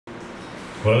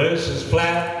Well, it's as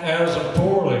flat as a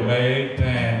poorly made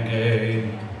pancake.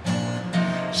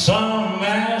 Some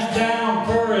mashed down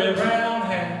furry brown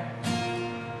hat.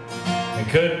 It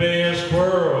could be a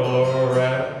squirrel or a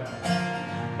rabbit,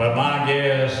 but my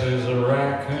guess is a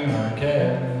raccoon or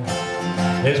cat.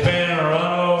 It's been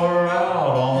run over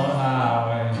out on the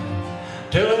highway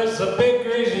till it's a big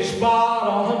greasy spot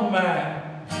on the map.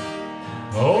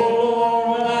 Oh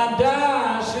Lord, when I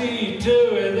die, see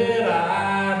to it that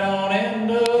I don't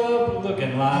end up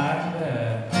looking like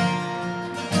that.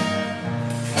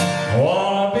 I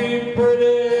wanna be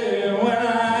pretty when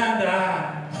I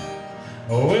die,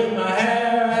 with my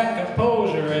hair and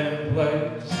composure in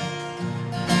place,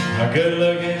 a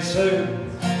good-looking suit,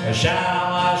 a shine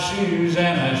on my shoes,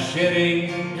 and a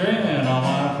shit-eating grin on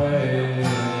my face.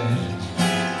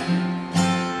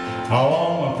 I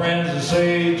want my friends to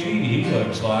say, gee, he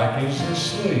looks like he's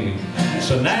asleep.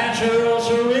 So natural,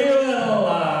 so real and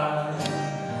alive.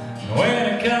 When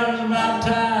it comes my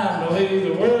time to leave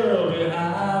the world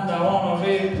behind, I want to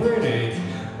be pretty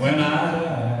when I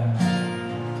die.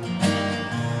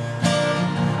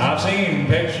 I've seen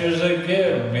pictures that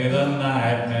give me the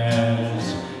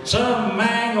nightmares, some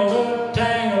mangled up,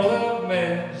 tangled up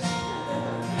mess.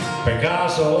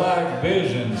 Picasso-like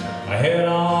visions, a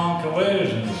head-on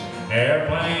collisions,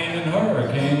 airplane and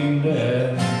hurricane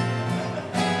death.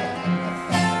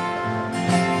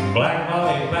 Black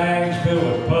body bags filled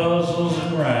with puzzles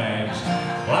and rags,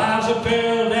 lives that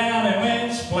fell down and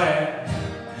went splat.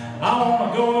 I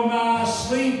want to go in my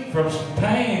sleep from some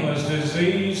painless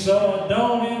disease, so I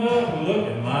don't end up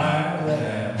looking like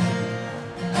that.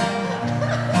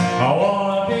 I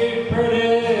want to be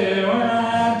pretty when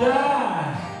I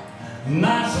die,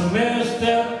 not some messed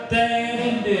up thing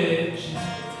in a ditch.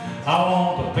 I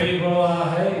want the people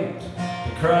I hate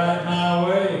to cry at my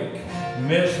wake,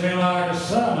 miss me like a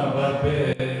son of a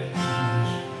bitch.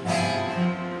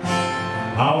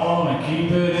 I want to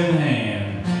keep it in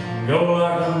hand, go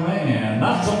like a man,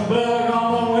 not some bug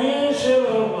on the windshield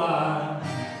of life.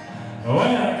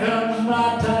 When it comes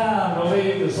my time to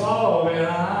leave this all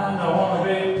behind, I want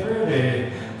to be pretty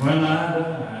when I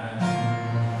die.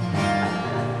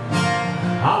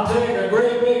 I'll take a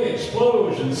great big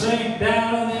explosion, sink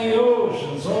down in the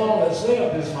ocean, so all that's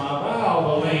left is my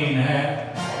Valvoline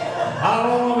hat. I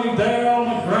want to be there on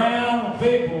the ground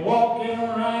with people walking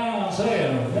around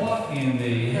saying, what in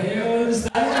the hell is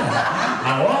that?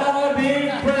 I want to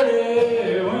be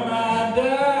pretty when I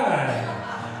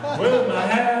die, with my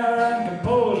hair and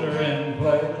composure in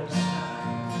place,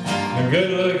 a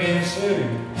good-looking suit,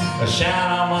 a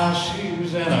shine on my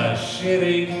shoes, and a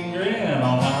shit-eating grin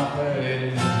on my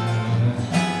face.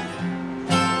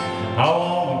 I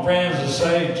want my friends to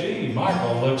say, gee,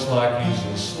 Michael looks like he's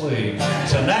asleep.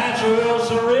 So natural,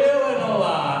 so real and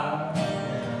alive.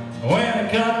 When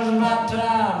it comes my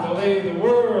time to leave the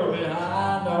world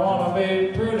behind, I want to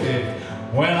be pretty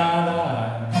when I die.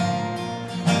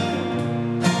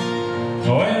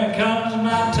 When it comes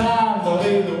my time to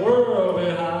leave the world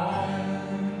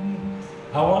behind,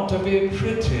 I want to be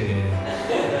pretty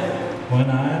when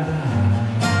I die.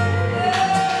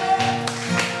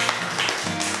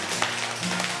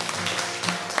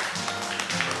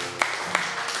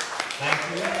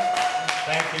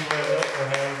 Thank you, Linda, for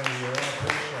having me here. I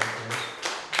appreciate this.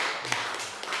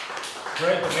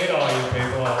 Great to meet all you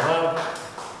people. I love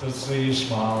to see you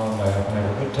smile and laugh and have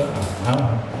a good time. I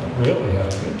really had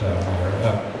a good time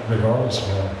here, regardless of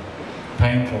how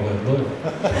painful it looked.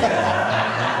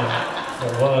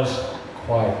 It was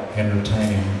quite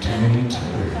entertaining to me,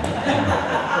 too.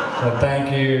 So thank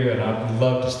you, and I'd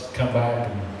love to come back,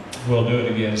 and we'll do it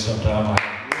again sometime.